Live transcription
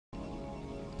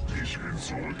Ich bin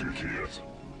zurückgekehrt.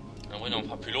 Dann brauche ich noch ein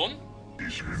paar Pylonen.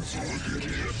 Ich bin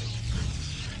zurückgekehrt.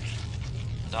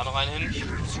 Da noch einen hin. Ich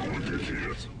bin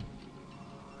zurückgekehrt.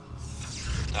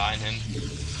 Da einen hin.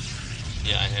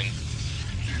 Hier einen hin.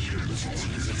 Ich bin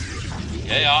zurückgekehrt.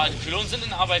 Ja, ja, die Pylonen sind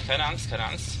in Arbeit. Keine Angst, keine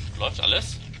Angst. Läuft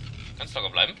alles. Ganz locker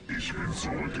bleiben. Ich bin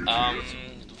zurückgekehrt.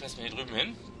 Du fährst mir hier drüben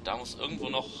hin. Da muss irgendwo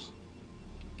noch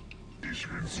Ich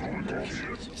bin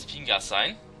zurückgekehrt. Spingas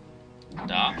sein.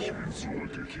 Da. Ich bin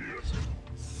zurückgekehrt.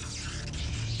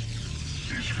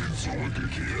 Ich bin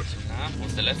zurückgekehrt. Na, wo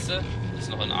ist der letzte? Ist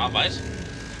noch in Arbeit.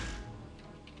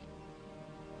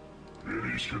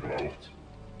 Werde ich gebraucht.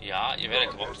 Ja, ihr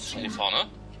werdet gebraucht. Das ist schon hier vorne.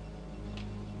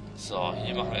 So,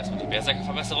 hier machen wir erstmal die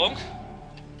Berserker-Verbesserung.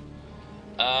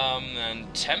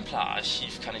 Ein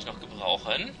Templar-Archiv kann ich noch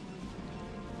gebrauchen.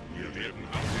 Wir werden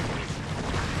angegriffen.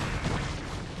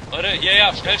 Leute, hier,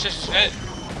 ja, schnell, schnell, schnell.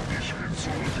 Ich bin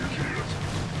zurückgekehrt.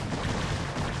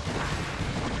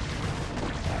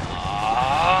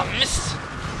 Ah, Mist.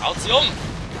 Haut sie um.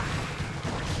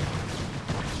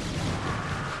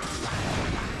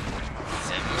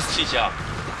 Sehr Mistviecher.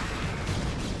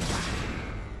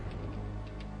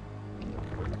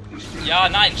 Ja,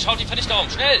 nein, schaut die Vernichter um,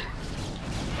 schnell.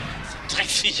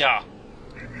 Drecksviecher.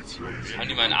 Haben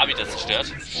die meinen Arbiter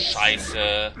zerstört? Scheiße.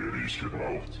 Werde ich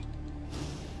gebraucht.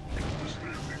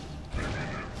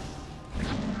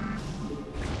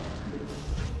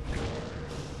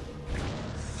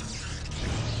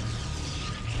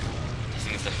 Das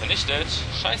Ding ist dann vernichtet.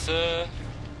 Scheiße.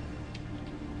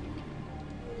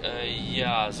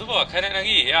 Ja, super, keine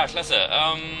Energie. Ja, klasse.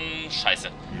 Scheiße.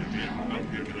 Wir werden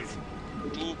angegriffen.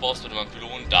 Du baust bitte mal einen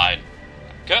Pylon dahin.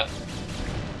 Danke.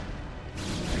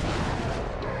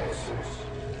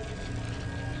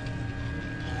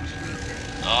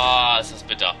 Ah, ist das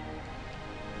bitter.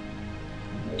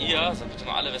 Ihr sollt bitte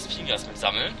mal alle Vespingas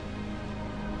mitsammeln.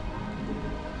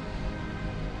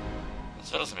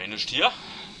 Sonst wird das nämlich nichts hier.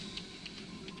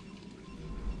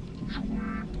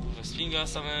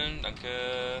 Vespingas sammeln,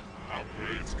 danke.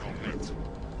 Upgrades komplett.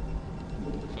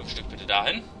 5 Stück bitte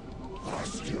dahin.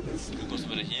 Was ihr wisst. Du musst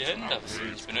bitte hier hin, da bist du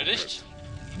nicht benötigt.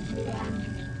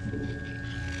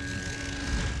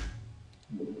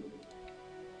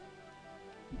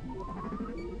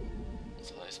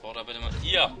 So, jetzt baut er bitte mal.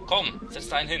 Hier, komm, setz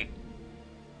da einen hin.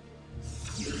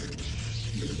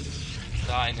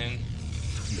 Da einen hin.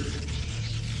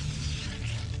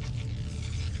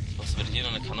 Was bitte hier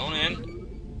noch eine Kanone hin?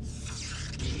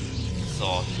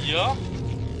 So, hier.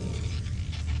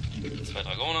 2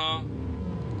 Dragoner.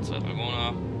 2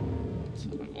 Dragoner.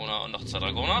 2 Dragoner und noch 2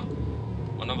 Dragoner.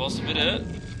 Und dann baust du bitte.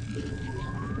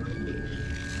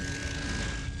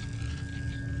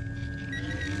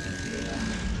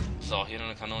 So, hier noch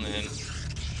eine Kanone hin.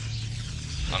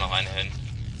 Da noch eine hin.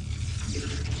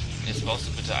 Jetzt baust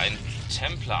du bitte ein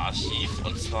Templar-Archiv.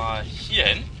 Und zwar hier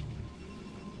hin.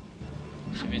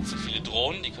 Ich habe jetzt so viele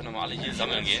Drohnen, die können wir mal alle hier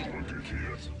sammeln gehen.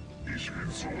 Ich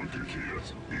bin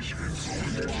zurückgekehrt. Ich bin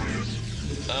zurückgekehrt.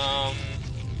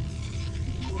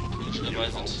 Wenn wir schon dabei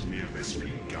sind. Mehr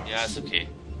Vespingas. Ja, ist okay.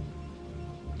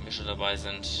 Wenn wir schon dabei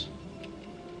sind.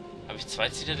 Habe ich 2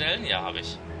 Zitadellen? Ja, habe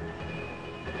ich.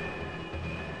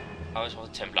 Aber ich brauche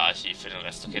ein Templar-Archiv für den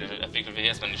Rest. Okay, dann entwickeln wir hier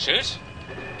erstmal ein Schild.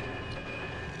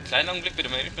 Kleinen Augenblick bitte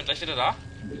mal, ich bin gleich wieder da.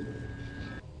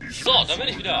 So, da bin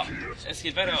ich wieder. Es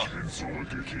geht weiter. Ich bin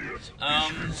zurückgekehrt.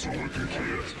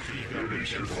 Krieger bin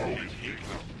ich gebraucht.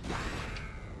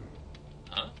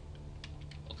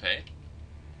 Okay.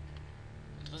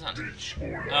 Interessant.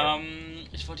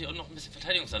 Ich wollte hier auch noch ein bisschen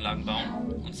Verteidigungsanlagen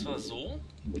bauen. Und zwar so,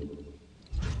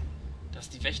 dass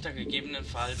die Wächter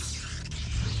gegebenenfalls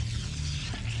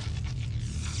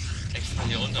extra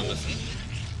hier runter müssen.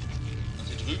 Und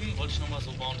hier drüben wollte ich nochmal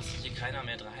so bauen, dass hier keiner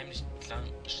mehr heimlich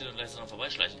still und leise dran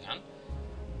vorbeischleichen kann.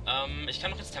 Ich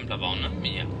kann noch jetzt Templer bauen, ne?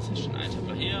 Ja, das ist schon ein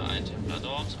Templer hier, ein Templer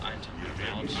dort, ein Templer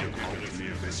dort.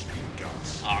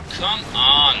 Ah, come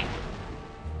on!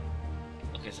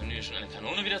 Okay, jetzt haben wir schon eine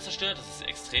Kanone wieder zerstört, das ist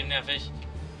extrem nervig.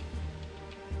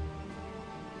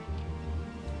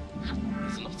 Hier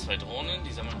sind noch 2 Drohnen,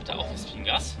 die sammeln bitte auch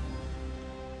Vespingas.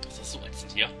 Das ist so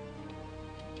ätzend hier.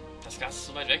 Das Gas ist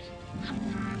so weit weg.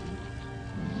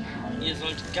 Ihr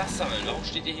sollt Gas sammeln, warum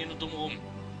steht ihr hier nur dumm rum?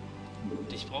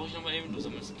 Dich brauche ich nochmal eben, du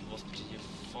brauchst bitte hier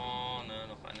vorne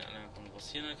noch eine, du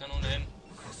brauchst hier eine Kanone hin.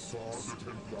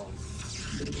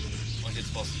 Und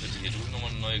jetzt brauchst du bitte hier drüben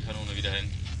nochmal eine neue Kanone wieder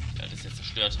hin. Die alte ist jetzt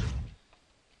zerstört.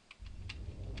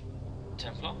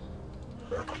 Templer?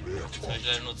 Jetzt habe ich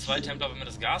leider nur 2 Templer, wenn mir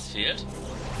das Gas fehlt.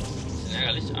 Das ist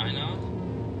ärgerlich. 1,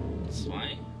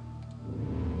 2,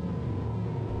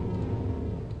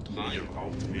 3. rein. Ihr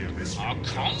braucht mehr Oh Messungen.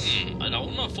 komm, Alter,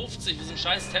 150 für so einen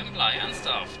scheiß Templer,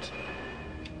 ernsthaft.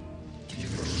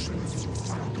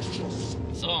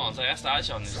 So, unser erster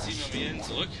Eichhorn. Jetzt ziehen wir ihn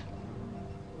zurück.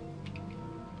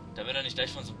 Damit er nicht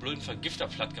gleich von so einem blöden Vergifter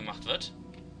platt gemacht wird.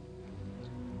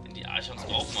 Denn die Eichhorns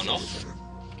brauchen wir noch.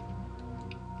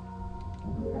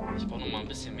 Ich brauche noch mal ein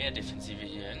bisschen mehr Defensive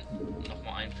hier hin.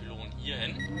 Nochmal einen Pylon hier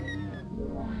hin.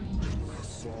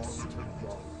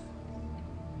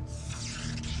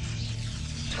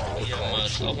 Hier mal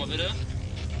Schlauch mal bitte.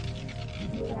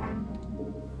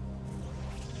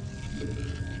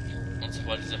 Und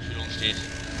sobald dieser Pylon steht.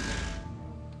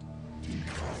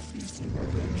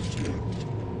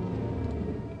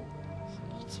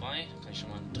 Noch zwei. Kann ich schon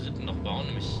mal einen dritten noch bauen,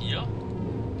 nämlich hier.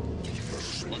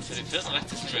 Und für den vierten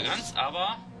reicht es nicht mehr ganz,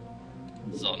 aber...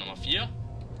 So, Nummer 4.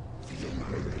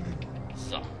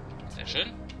 So, sehr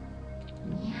schön.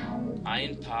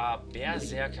 Ein paar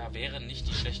Berserker wäre nicht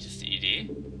die schlechteste Idee.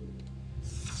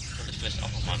 Sollte ich vielleicht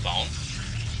auch nochmal bauen.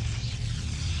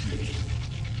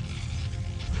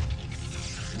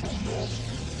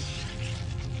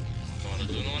 Kann man da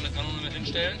drüben noch eine Kanone mit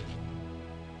hinstellen?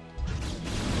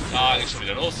 Ah, geht schon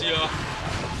wieder los hier.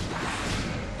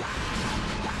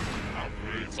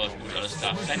 Läuft gut, alles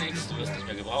klar. Phoenix, du wirst nicht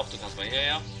mehr gebraucht, du kannst mal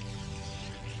hierher.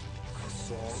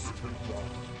 So,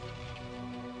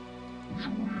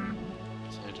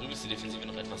 hier drüben ist die Defensive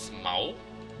noch etwas mau.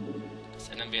 Das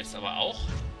ändern wir jetzt aber auch.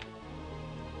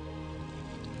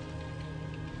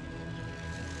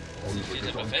 So, 4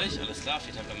 Templer fertig, alles klar.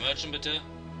 4 Templer Merchant bitte.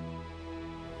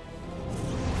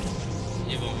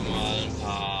 Hier brauchen wir mal ein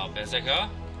paar Berserker.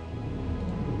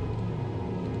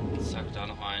 Zack, da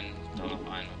noch einen, da noch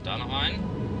einen und da noch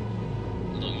einen.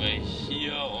 Dann drücken wir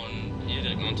hier und hier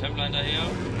direkt noch einen Templer hinterher.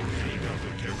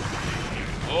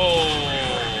 Oh,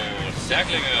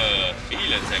 Zerglinge,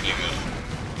 viele Zerglinge.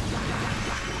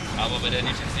 Aber bei der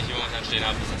Defense, die ich momentan stehen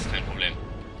habe, ist das kein Problem.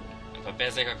 Ein paar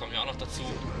Berserker kommen ja auch noch dazu.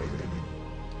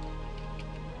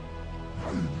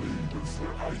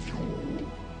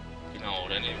 Genau,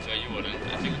 dann nehmen wir Ju. Dann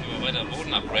entwickeln wir weiter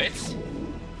Boden-Upgrades.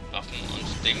 Waffen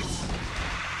und Dings.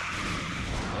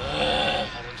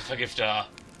 Verdammte Vergifter.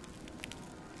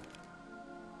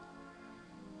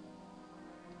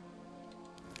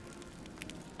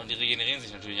 Und die regenerieren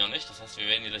sich natürlich auch nicht. Das heißt, wir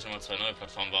werden hier gleich nochmal 2 neue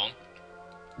Plattformen bauen.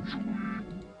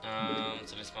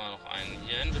 Zunächst mal noch einen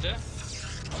hier hin, bitte.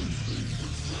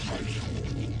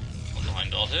 Und noch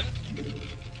einen dorthin.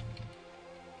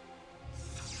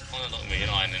 Und dann drücken wir hier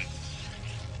noch einen hin.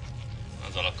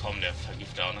 Dann soll er kommen, der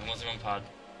Vergifter. Und dann muss ich mal ein paar...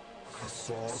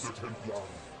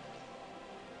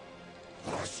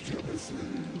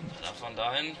 Davon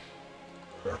dahin.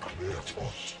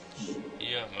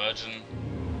 Hier, Mergen.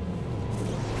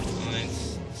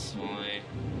 1, 2,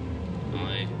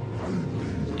 3.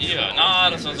 Hier, na,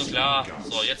 das war so klar.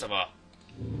 So, jetzt aber.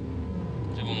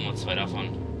 Wir brauchen Nummer 2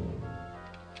 davon.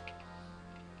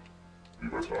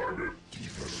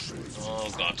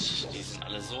 Oh Gott, die sind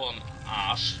alle so am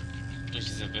Arsch. Durch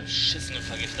diese beschissenen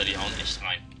Vergifter, die hauen echt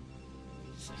rein.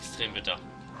 Das ist extrem bitter.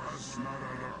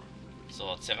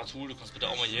 So, Zeratul, du kannst bitte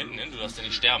auch mal hier hinten hin, du darfst ja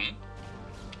nicht sterben.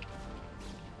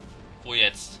 Wo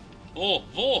jetzt? Wo?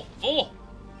 Wo? Wo?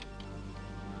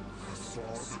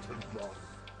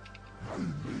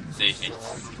 Sehe ich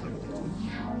nichts.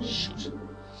 Shoot.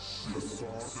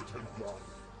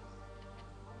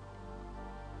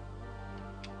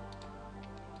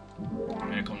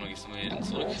 Ja, komm, dann gehst du mal hier hinten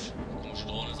zurück. Komische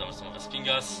Drohne, sammelst du mal das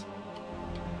Pingas.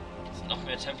 Sind noch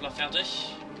mehr Templer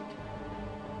fertig.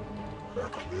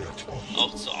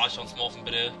 Auch zu Archons morphen,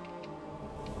 bitte.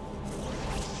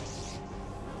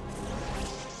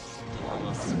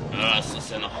 Ja, das ist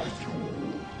ja noch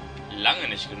lange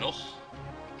nicht genug.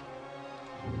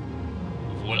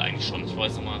 Obwohl eigentlich schon. Ich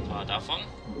weiß noch mal ein paar davon.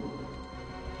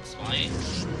 2. 2.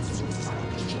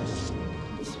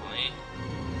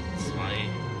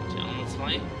 Und hier auch noch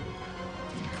 2.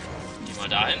 Geh mal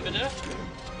dahin, bitte.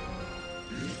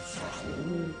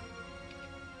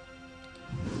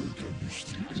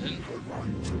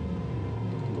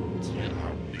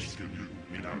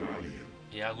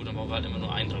 Ja gut, dann brauchen wir halt immer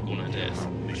nur einen Dragoner, der ist.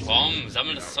 Komm,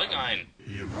 sammel das Zeug ein.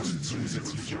 Wir müssen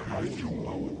zusätzliche Heilung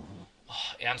bauen.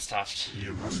 Oh, ernsthaft.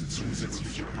 Wir müssen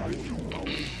zusätzliche Heilung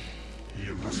bauen.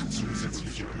 Wir müssen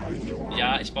zusätzliche Heilung.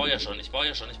 Ja, ich baue ja schon. So,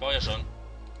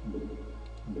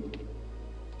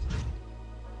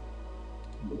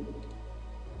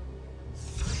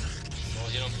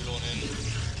 hier noch ein Pylon hin.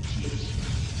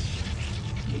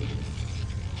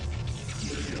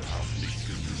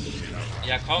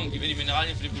 Ja komm, gib mir die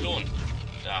Mineralien für den Pylon.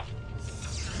 Da.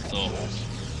 So.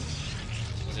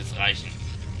 Das muss jetzt reichen.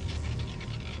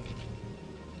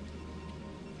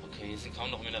 hier sind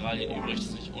kaum noch Mineralien übrig. Das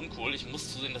ist nicht uncool. Ich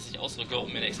muss zusehen, dass ich ausrücke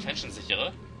und mir eine Expansion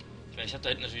sichere. Ich meine, ich habe da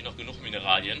hinten natürlich noch genug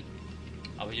Mineralien.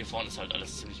 Aber hier vorne ist halt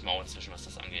alles ziemlich mau inzwischen, was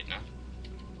das angeht, ne?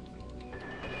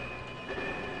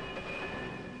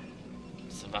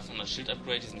 So, Waffen- und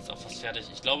Schild-Upgrade, die sind jetzt auch fast fertig.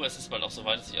 Ich glaube, es ist bald auch so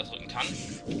weit, dass ich ausrücken kann.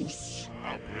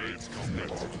 Upgrades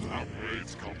komplett.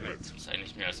 Upgrades komplett. Das ist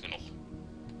eigentlich mehr als genug.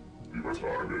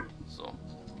 Übertrage. So.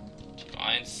 Typ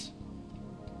 1.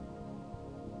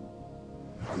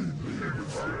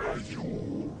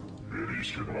 Werde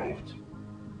ich gebraucht.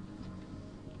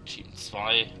 Team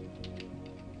 2.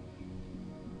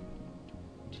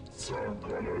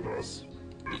 Zahnkalle das.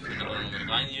 Die können alle noch mit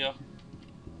rein hier.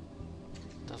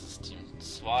 Das ist Team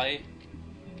 2.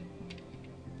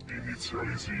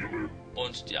 Initialisiere.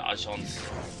 Und die Archons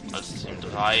als Team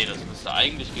 3. Das müsste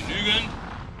eigentlich genügen.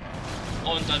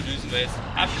 Und dann düsen wir jetzt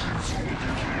ab.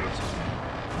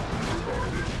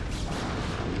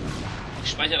 Ich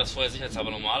speichere das vorher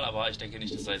sicherheitshalber normal, aber ich denke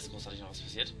nicht, dass da jetzt großartig noch was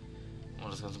passiert.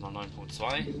 Und das Ganze mal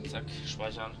 9.2. Zack,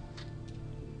 speichern.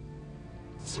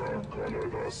 Zahnkalle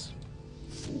das.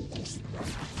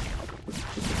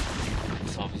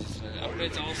 So, wie sieht es mit den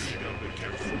Upgrades aus?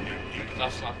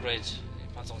 Waffen-Upgrade,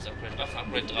 Panzerungs-Upgrade,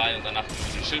 Waffen-Upgrade 3 und danach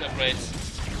die Schild-Upgrades.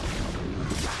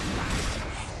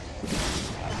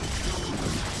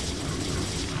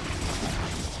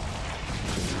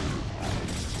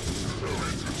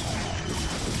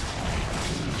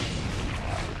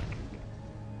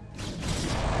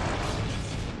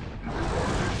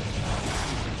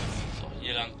 So,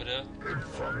 hier lang bitte.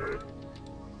 Empfange.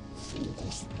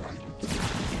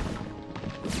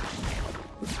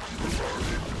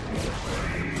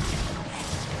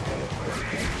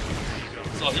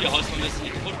 So, hier Holz von mir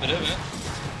nicht kaputt, bitte. Ne?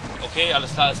 Okay,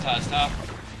 alles klar, alles klar, alles klar.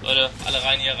 Leute, alle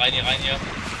rein hier, rein hier, rein hier.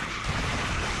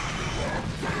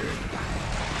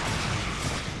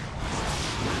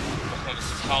 Mach mal ein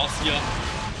bisschen Chaos hier.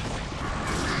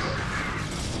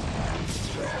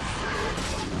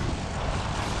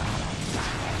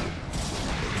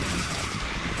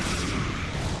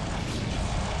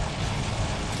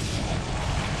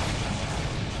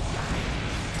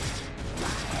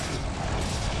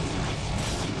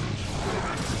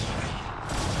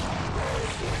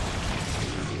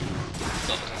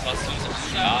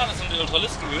 Ja, das sind die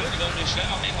Ultralistenhöhle, die werden wir schnell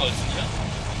mal einholzen hier.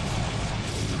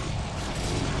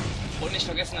 Und nicht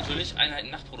vergessen natürlich, Einheiten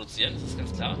nachproduzieren, das ist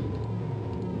ganz klar.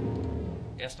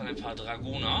 Erstmal ein paar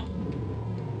Dragoner.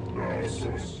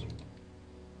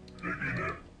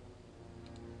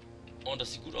 Und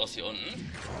das sieht gut aus hier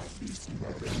unten.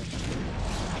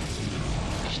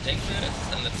 Ich denke, es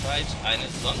ist an der Zeit, eine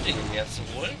Sonde hierher zu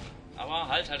holen. Aber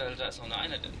halt, da ist noch eine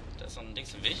Einheit, da ist noch ein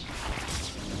Dings im Weg.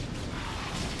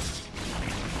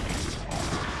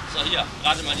 So, hier,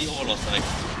 gerade mal die Overlords direkt.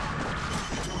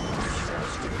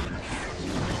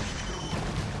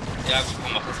 Ja, gut,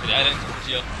 komm, mach das wieder ein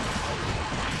hier.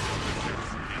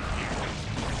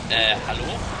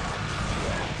 Hallo?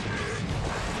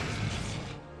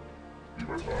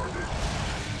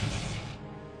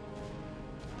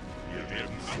 Wir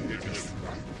werden angegriffen.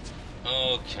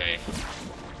 Okay.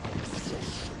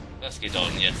 Was geht da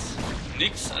unten jetzt?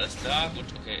 Nix, alles klar, gut,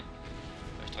 okay.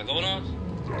 Hab ich Dragoner?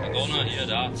 Dragoner, hier,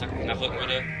 da, zack, nachrücken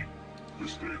bitte.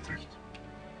 Bestätigt.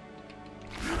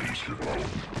 Werde ich gebraucht.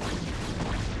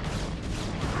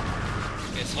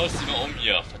 Jetzt holst du mal um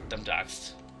hier, verdammte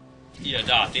Axt. Hier,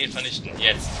 da, den vernichten,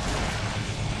 jetzt.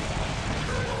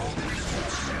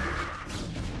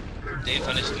 Den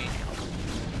vernichten.